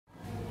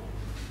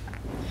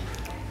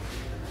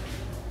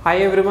Hi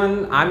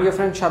everyone, I'm your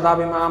friend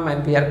Shadab Imam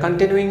and we are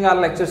continuing our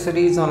lecture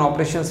series on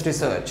operations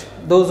research.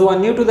 Those who are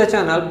new to the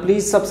channel,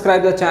 please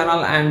subscribe the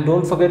channel and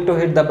don't forget to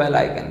hit the bell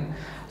icon.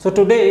 So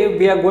today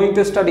we are going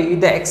to study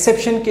the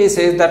exception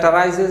cases that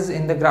arises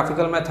in the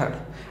graphical method.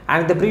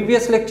 And in the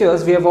previous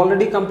lectures we have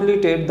already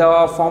completed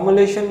the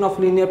formulation of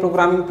linear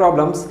programming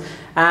problems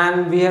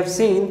and we have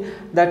seen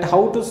that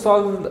how to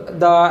solve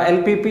the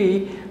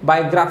LPP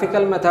by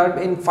graphical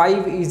method in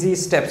 5 easy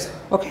steps.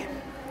 Okay,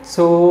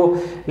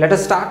 so let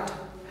us start.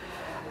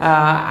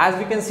 As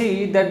we can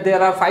see that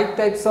there are 5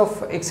 types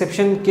of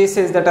exception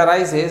cases that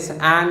arises,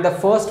 and the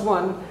first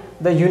one,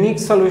 the unique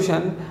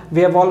solution, we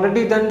have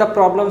already done the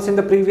problems in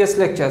the previous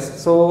lectures.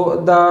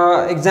 So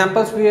the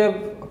examples we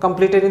have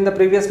completed in the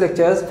previous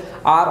lectures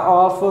are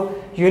of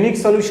unique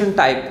solution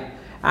type,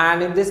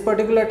 and in this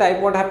particular type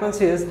what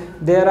happens is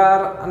there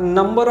are a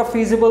number of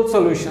feasible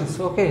solutions,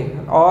 okay,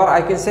 or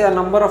I can say a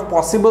number of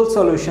possible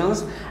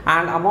solutions,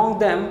 and among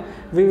them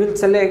we will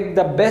select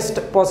the best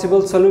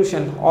possible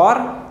solution or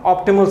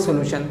optimal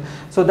solution.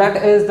 So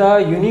that is the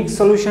unique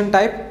solution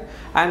type.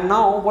 And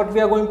now what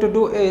we are going to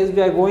do is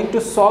we are going to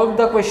solve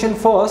the question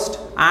first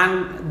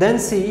and then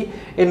see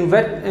in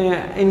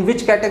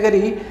which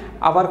category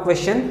our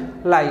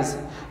question lies.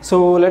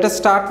 So let us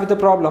start with the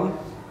problem,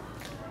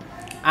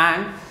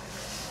 and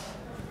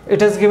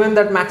it is given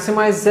that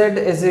maximize z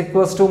is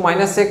equals to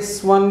minus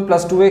x1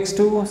 plus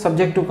 2x2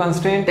 subject to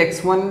constraint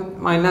x1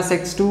 minus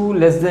x2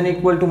 less than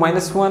equal to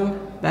minus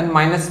 1, then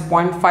minus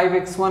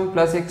 0.5x1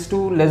 plus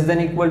x2 less than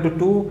equal to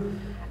 2,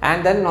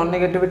 and then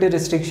non-negativity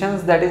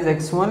restrictions, that is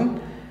x1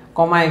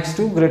 comma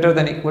x2 greater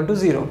than equal to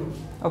 0.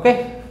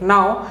 Okay,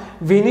 now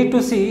we need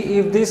to see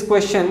if this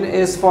question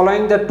is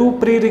following the 2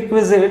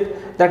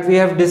 prerequisites that we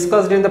have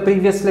discussed in the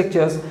previous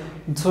lectures.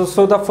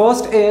 So the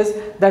first is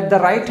that the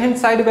right hand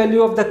side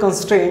value of the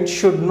constraint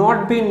should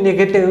not be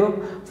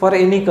negative for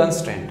any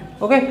constraint.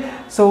 Okay,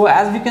 so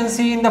as we can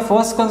see in the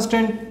first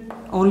constraint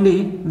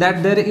only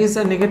that there is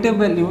a negative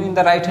value in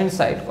the right hand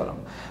side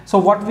column. So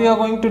what we are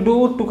going to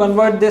do to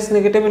convert this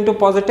negative into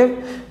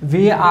positive,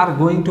 we are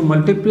going to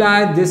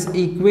multiply this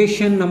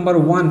equation number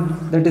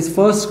 1, that is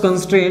first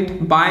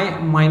constraint, by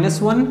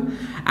minus 1,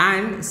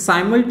 and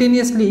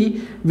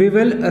simultaneously we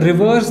will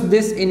reverse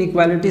this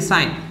inequality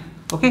sign.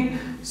 Okay,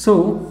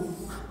 so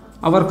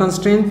our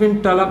constraint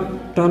will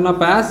turn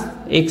up as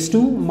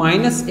x2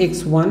 minus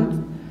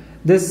x1.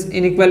 This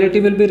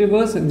inequality will be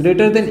reversed,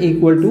 greater than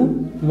equal to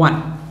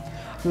 1.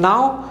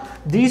 Now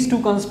these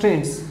two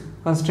constraints,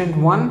 constraint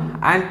 1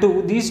 and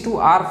 2, these two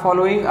are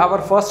following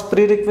our first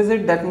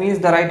prerequisite, that means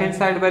the right hand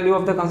side value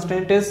of the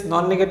constraint is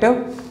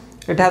non-negative.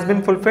 It has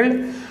been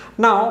fulfilled.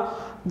 Now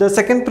the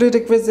second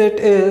prerequisite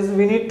is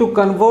we need to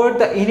convert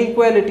the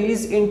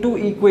inequalities into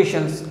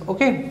equations.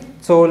 Okay,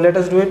 so let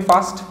us do it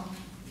fast.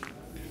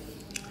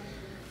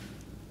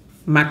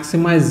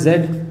 Maximize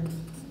z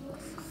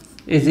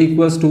is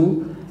equals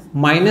to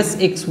minus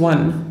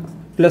x1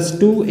 plus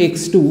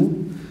 2x2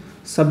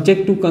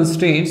 subject to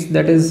constraints,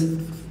 that is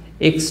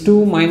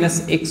x2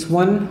 minus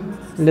x1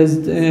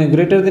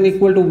 greater than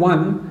equal to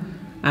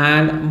 1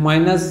 and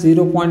minus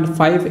 0.5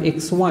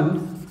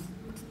 x1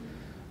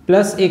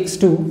 plus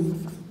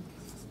x2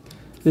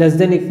 less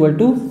than equal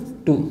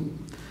to 2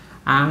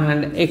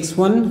 and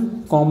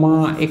x1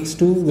 comma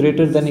x2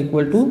 greater than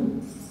equal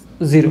to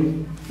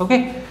 0.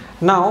 Okay,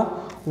 now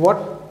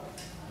what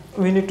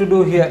we need to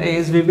do here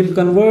is we will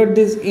convert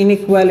these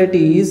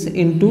inequalities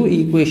into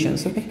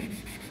equations. Okay,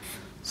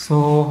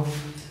 so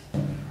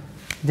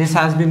this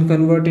has been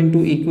converted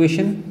into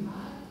equation.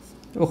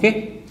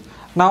 Okay,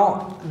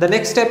 now the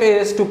next step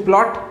is to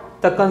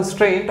plot the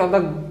constraint on the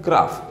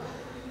graph.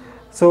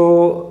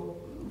 So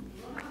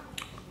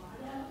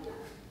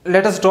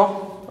let us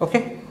draw.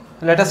 Okay,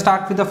 let us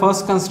start with the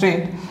first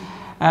constraint.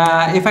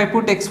 If I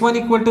put x1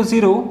 equal to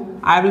 0,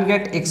 I will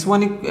get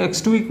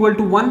x2 equal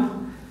to 1.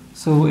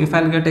 So if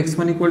I will get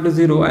x1 equal to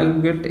 0, I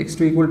will get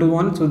x2 equal to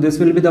 1. So this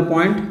will be the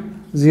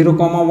point 0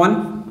 comma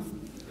 1.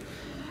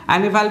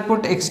 And if I will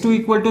put x2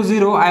 equal to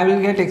 0, I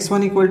will get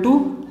x1 equal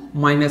to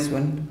minus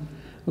 1.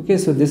 Okay,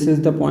 so this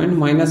is the point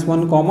minus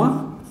 1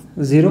 comma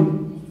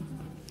 0.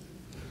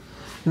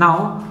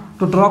 Now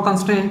to draw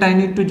constraint, I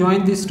need to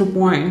join these 2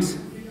 points.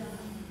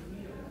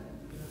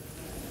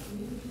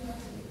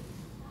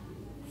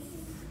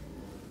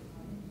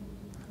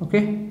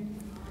 Okay,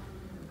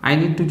 I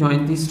need to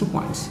join these 2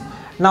 points.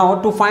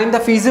 Now to find the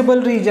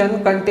feasible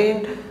region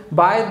contained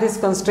by this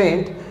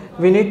constraint,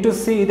 we need to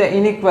see the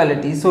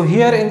inequality. So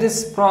here in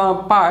this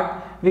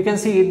part we can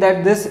see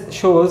that this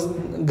shows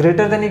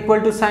greater than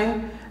equal to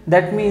sign.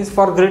 That means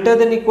for greater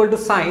than equal to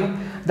sign,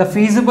 the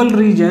feasible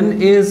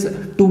region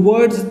is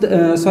towards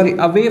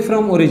the, away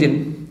from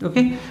origin.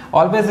 Okay,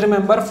 always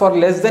remember, for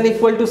less than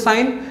equal to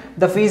sign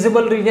the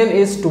feasible region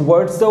is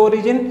towards the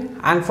origin,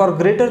 and for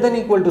greater than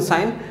equal to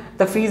sign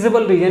the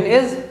feasible region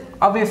is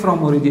away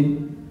from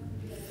origin.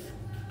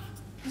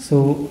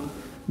 So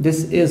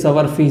this is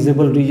our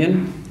feasible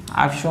region.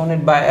 I have shown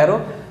it by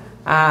arrow.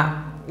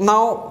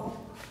 Now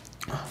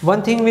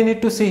one thing we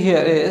need to see here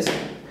is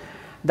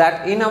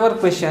that in our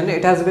question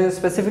it has been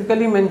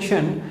specifically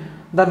mentioned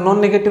the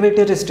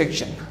non-negativity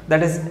restriction,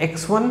 that is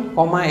x1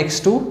 comma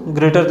x2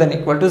 greater than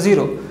equal to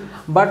 0.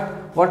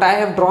 But what I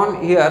have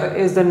drawn here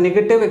is the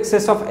negative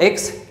axis of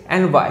x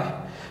and y.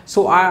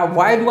 So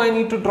why do I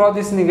need to draw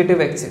this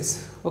negative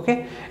axis?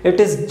 Okay, it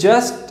is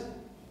just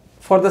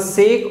for the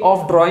sake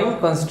of drawing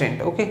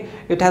constraint. Okay,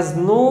 it has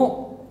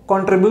no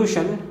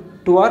contribution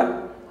to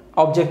our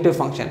objective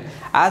function.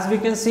 As we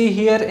can see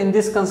here in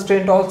this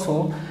constraint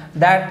also,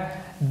 that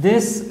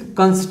this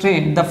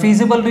constraint, the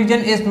feasible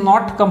region is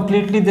not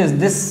completely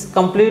this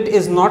complete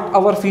is not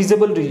our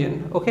feasible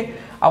region. Okay,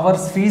 our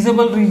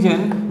feasible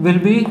region will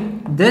be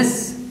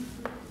this,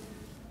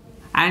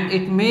 and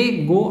it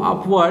may go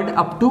upward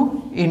up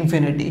to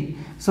infinity.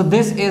 So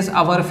this is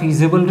our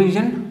feasible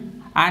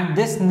region, and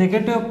this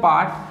negative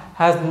part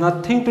has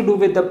nothing to do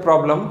with the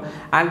problem,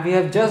 and we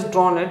have just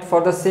drawn it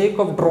for the sake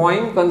of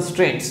drawing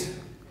constraints.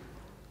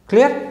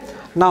 Clear?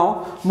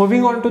 Now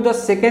moving on to the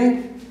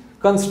second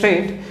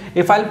constraint.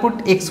 If I'll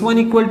put x1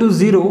 equal to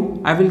 0,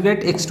 I will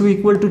get x2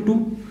 equal to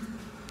 2.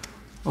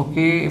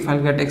 Okay, if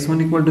I'll get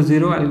x1 equal to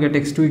 0, I'll get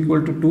x2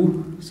 equal to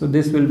 2. So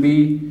this will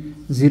be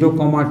 0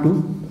 comma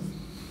 2.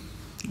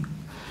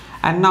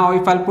 And now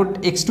if I'll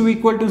put x2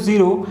 equal to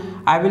 0,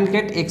 I will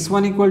get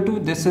x1 equal to,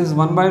 this is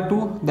 1 by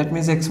 2, that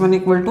means x1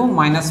 equal to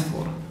minus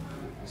 4.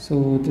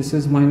 So this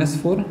is minus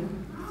 4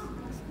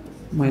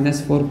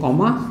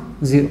 comma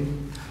 0.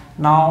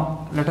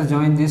 Now let us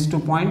join these 2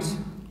 points.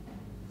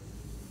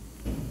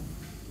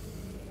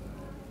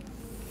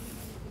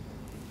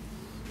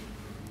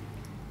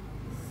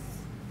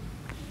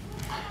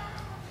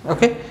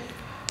 Okay,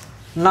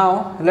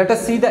 now let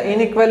us see the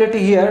inequality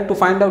here to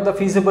find out the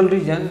feasible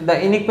region.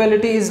 The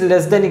inequality is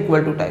less than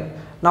equal to type.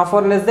 Now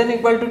for less than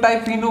equal to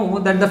type, we know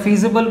that the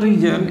feasible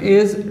region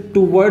is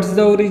towards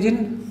the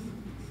origin.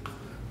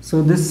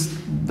 So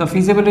the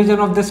feasible region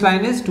of this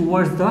line is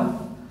towards the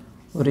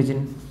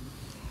origin.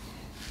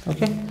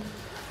 Okay,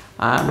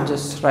 I am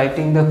just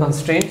writing the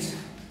constraints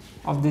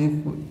of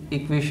the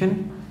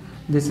equation.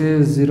 This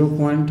is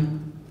 0.5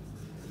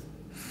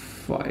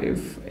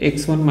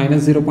 x1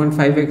 minus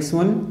 0.5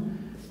 x1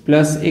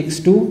 plus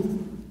x2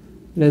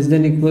 less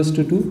than equals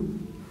to 2,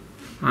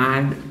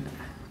 and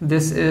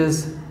this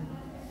is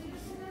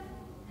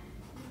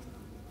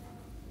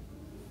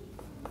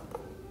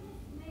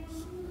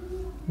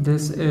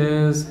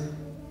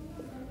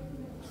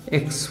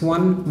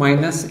x1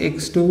 minus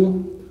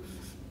x2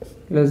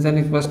 less than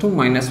equals to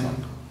minus 1.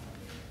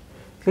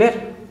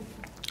 Clear?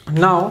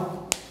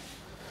 Now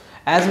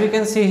as we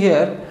can see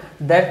here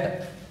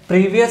that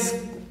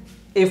previously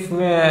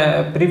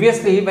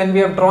when we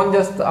have drawn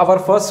just our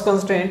first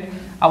constraint,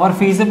 our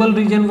feasible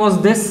region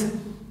was this,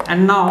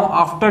 and now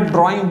after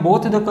drawing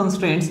both the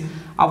constraints,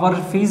 our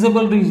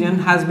feasible region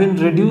has been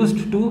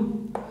reduced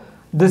to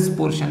this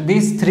portion,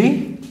 these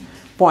 3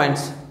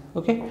 points.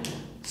 Okay,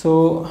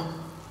 so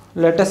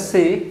let us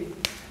say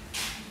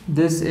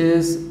this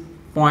is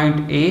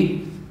point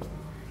A,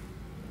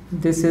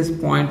 this is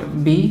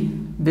point B,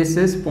 this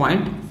is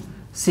point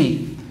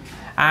C,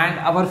 and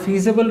our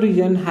feasible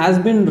region has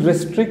been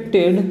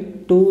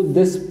restricted to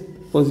this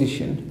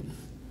position.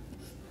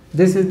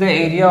 This is the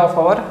area of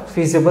our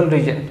feasible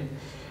region.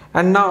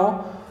 And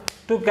now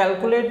to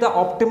calculate the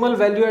optimal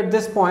value at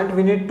this point,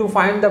 we need to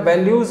find the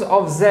values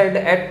of Z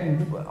at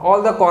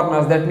all the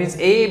corners, that means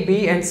A,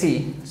 B and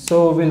C.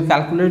 So we'll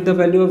calculate the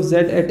value of Z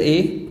at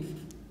A,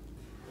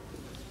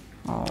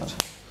 or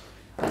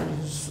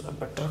use a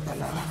better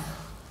color,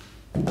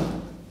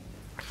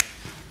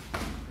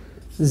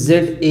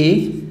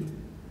 ZA,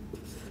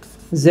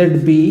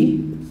 ZB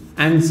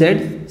and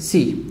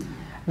ZC.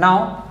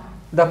 Now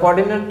the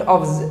coordinate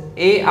of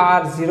A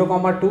are 0,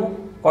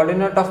 2,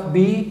 coordinate of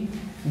B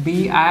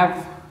I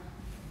have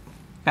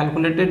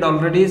calculated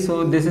already,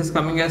 so this is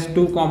coming as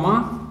 2,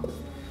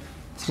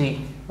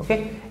 3.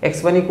 Okay,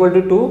 x1 equal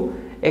to 2,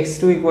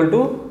 x2 equal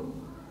to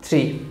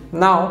 3.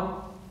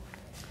 Now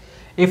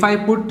if I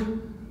put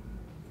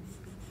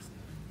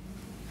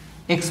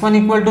x1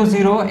 equal to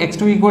 0,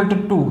 x2 equal to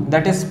 2,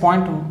 that is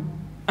point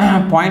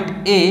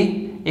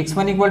A,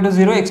 x1 equal to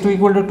 0, x2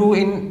 equal to 2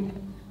 in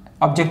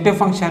objective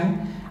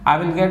function, I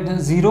will get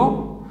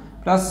 0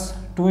 plus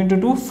 2 into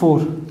 2, 4,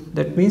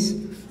 that means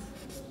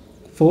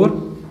 4.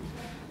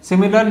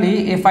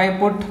 Similarly, if I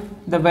put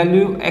the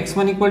value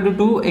x1 equal to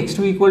 2,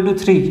 x2 equal to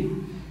 3,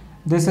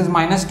 this is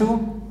minus 2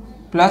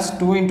 plus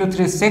 2 into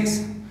 3,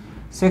 6,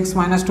 6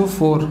 minus 2,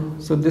 4,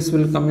 so this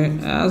will come in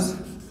as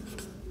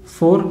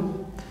 4.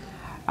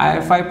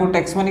 If I put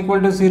x1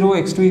 equal to 0,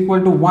 x2 equal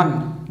to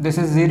 1, this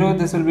is 0,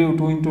 this will be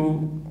 2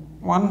 into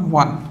 1,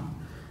 1,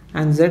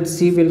 and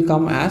ZC will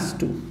come as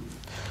 2.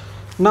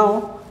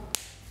 Now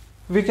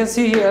we can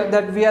see here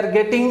that we are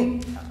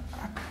getting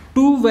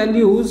 2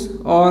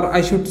 values, or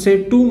I should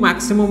say 2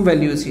 maximum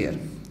values here,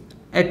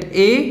 at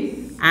A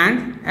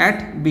and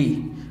at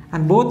B,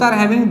 and both are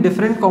having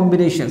different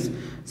combinations.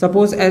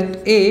 Suppose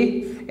at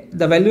A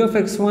the value of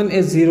x1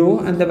 is 0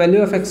 and the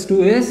value of x2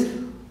 is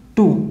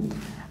 2,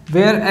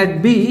 where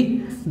at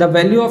B the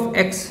value of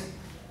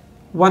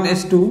x1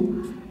 is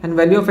 2 and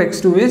value of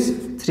x2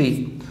 is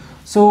 3.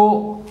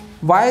 So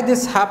Why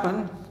this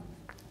happen?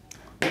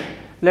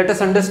 Let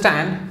us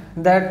understand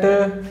that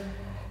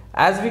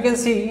as we can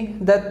see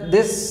that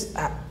this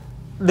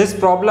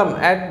problem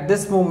at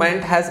this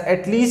moment has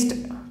at least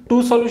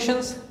two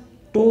solutions,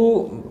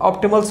 two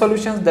optimal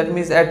solutions, that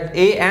means at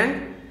A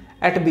and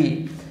at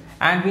B,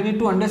 and we need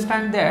to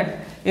understand that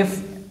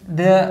if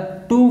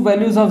the two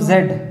values of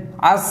Z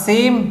are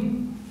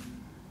same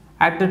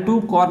at the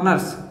two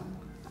corners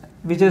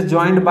which is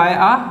joined by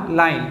a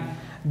line,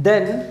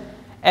 then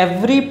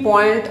every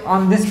point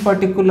on this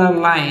particular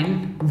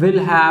line will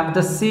have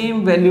the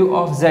same value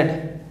of Z.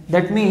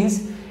 That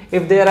means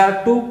if there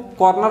are two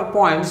corner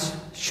points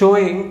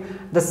showing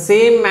the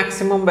same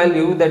maximum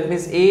value, that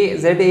means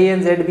ZA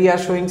and ZB are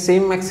showing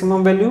same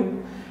maximum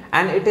value,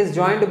 and it is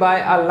joined by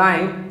a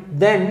line,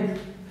 then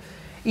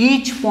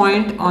each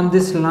point on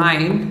this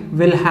line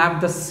will have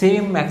the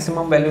same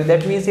maximum value.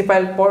 That means if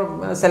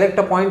I'll select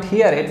a point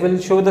here, it will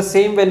show the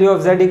same value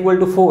of Z equal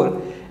to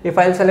 4. If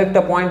I'll select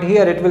a point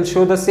here, it will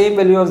show the same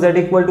value of Z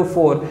equal to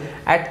 4.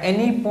 At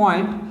any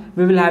point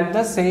we will have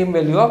the same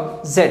value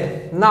of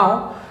Z.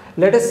 Now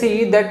let us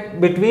see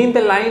that between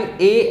the line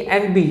A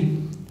and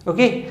B,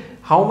 okay,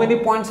 how many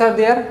points are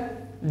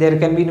there? There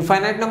can be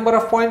infinite number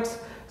of points.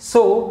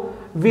 So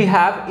we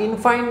have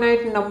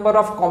infinite number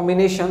of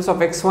combinations of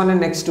x1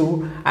 and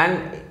x2,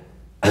 and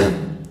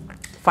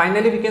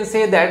finally we can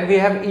say that we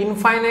have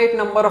infinite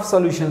number of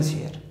solutions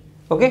here.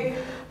 Okay,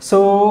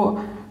 so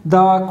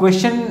the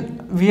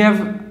question we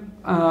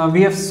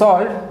have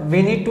solved,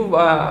 we need to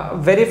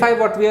verify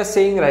what we are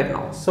saying right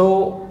now.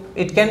 So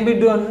it can be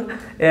done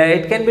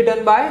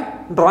by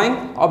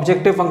drawing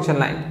objective function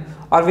line,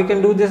 or we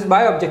can do this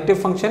by objective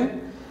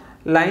function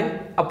line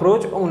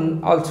approach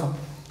also.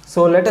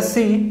 So let us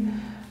see.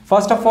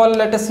 First of all,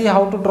 let us see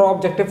how to draw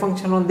objective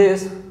function on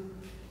this.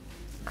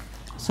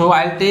 So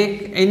I'll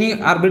take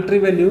any arbitrary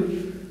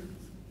value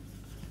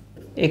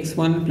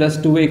x1 plus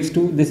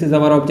 2x2. This is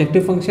our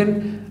objective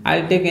function.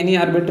 I'll take any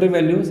arbitrary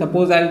value.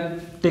 Suppose I'll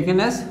take it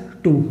as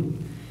 2.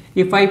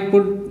 If I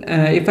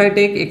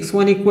take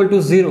x1 equal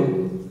to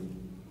 0,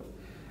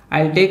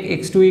 I'll take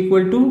x2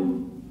 equal to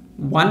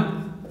 1.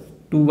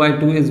 2 by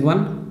 2 is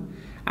 1.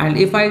 And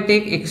if I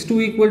take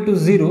x2 equal to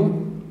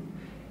 0,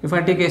 if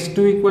I take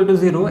x2 equal to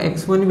 0,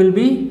 x1 will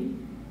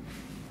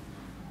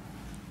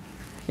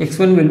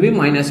be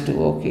minus 2.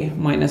 Okay,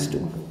 minus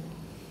 2.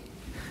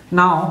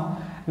 Now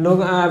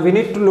we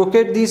need to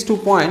locate these 2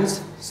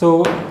 points.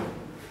 So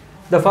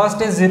the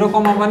first is 0,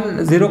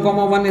 1.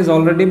 0, 1 is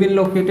already been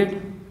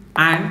located,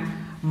 and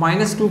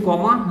minus 2,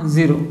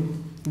 0.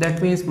 That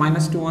means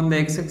minus 2 on the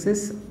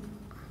x-axis.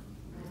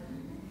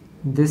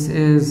 This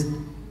is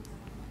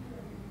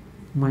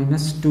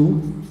minus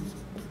 2,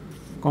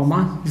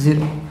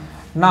 0.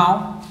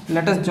 Now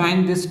let us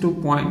join these 2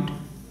 points.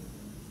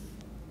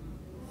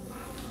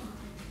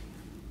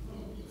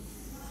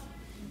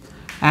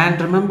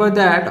 And remember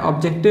that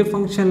objective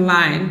function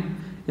line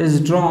is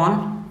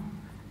drawn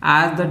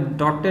as the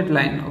dotted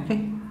line.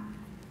 Okay,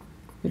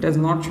 it is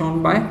not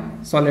shown by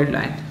solid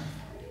line.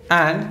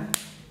 And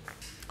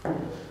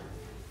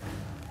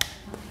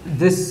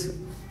this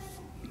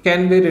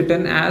can be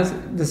written as,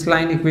 this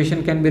line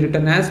equation can be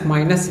written as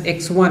minus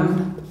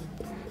x1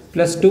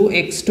 plus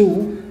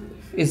 2x2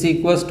 is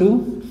equals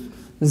to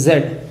Z.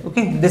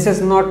 Okay, this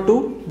is not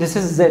 2, this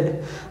is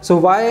Z. So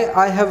why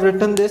I have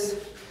written this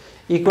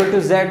equal to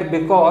Z?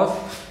 Because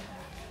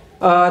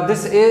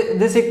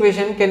this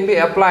equation can be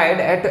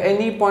applied at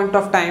any point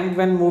of time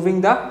when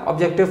moving the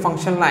objective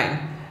function line,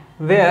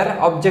 where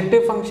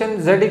objective function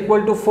Z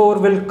equal to 4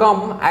 will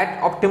come at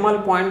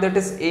optimal point, that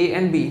is A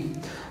and B.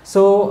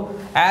 So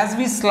as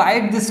we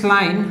slide this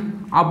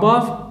line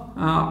above,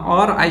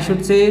 or I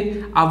should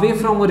say away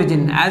from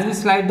origin, as we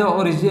slide the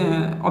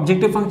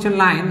objective function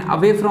line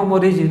away from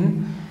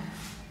origin,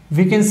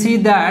 we can see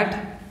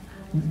that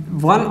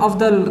one of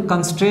the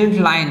constraint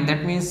line,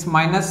 that means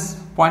minus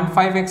 0.5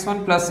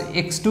 x1 plus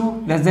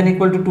x2 less than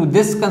equal to 2,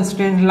 this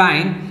constraint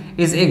line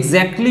is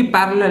exactly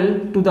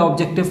parallel to the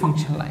objective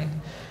function line.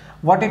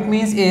 What it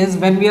means is,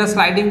 when we are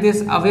sliding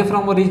this away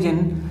from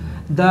origin,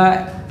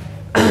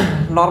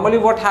 normally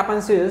what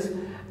happens is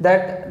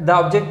that the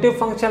objective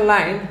function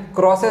line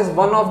crosses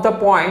one of the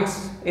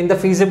points in the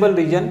feasible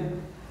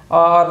region,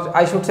 or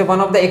I should say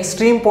one of the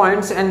extreme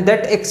points, and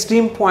that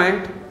extreme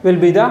point will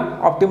be the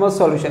optimal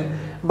solution.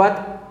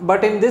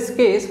 But in this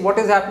case, what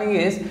is happening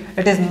is,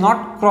 it is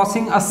not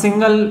crossing a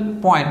single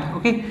point.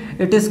 Okay,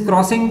 it is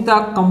crossing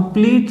the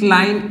complete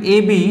line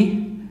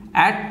AB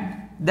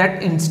at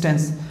that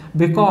instance,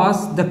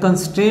 because the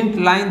constraint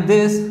line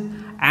this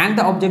and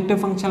the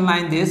objective function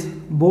line this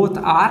both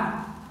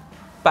are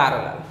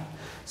parallel.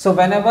 So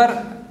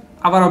whenever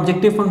our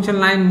objective function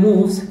line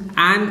moves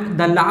and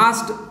the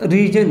last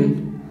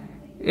region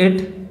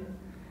it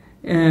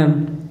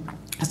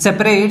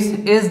separates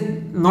is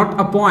not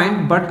a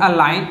point but a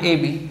line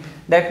AB,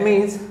 that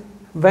means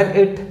when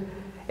it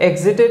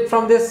exited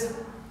from this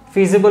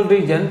feasible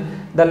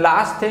region, the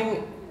last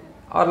thing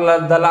or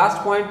the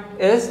last point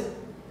is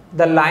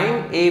the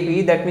line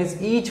AB. That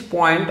means each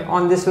point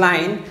on this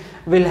line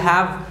will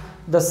have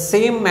the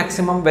same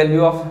maximum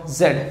value of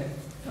z.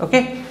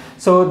 Okay,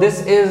 so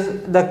this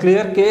is the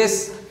clear case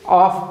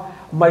of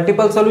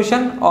multiple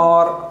solution,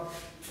 or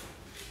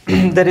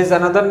there is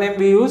another name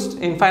we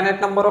used, infinite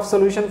number of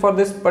solution for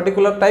this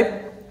particular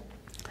type.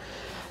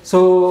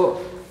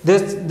 So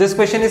this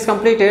question is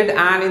completed,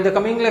 and in the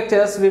coming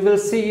lectures we will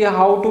see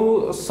how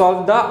to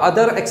solve the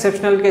other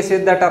exceptional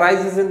cases that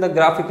arises in the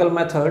graphical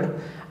method.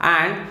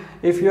 And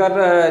if you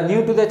are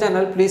new to the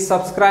channel, please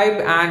subscribe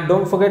and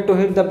don't forget to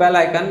hit the bell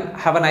icon.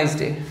 Have a nice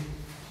day.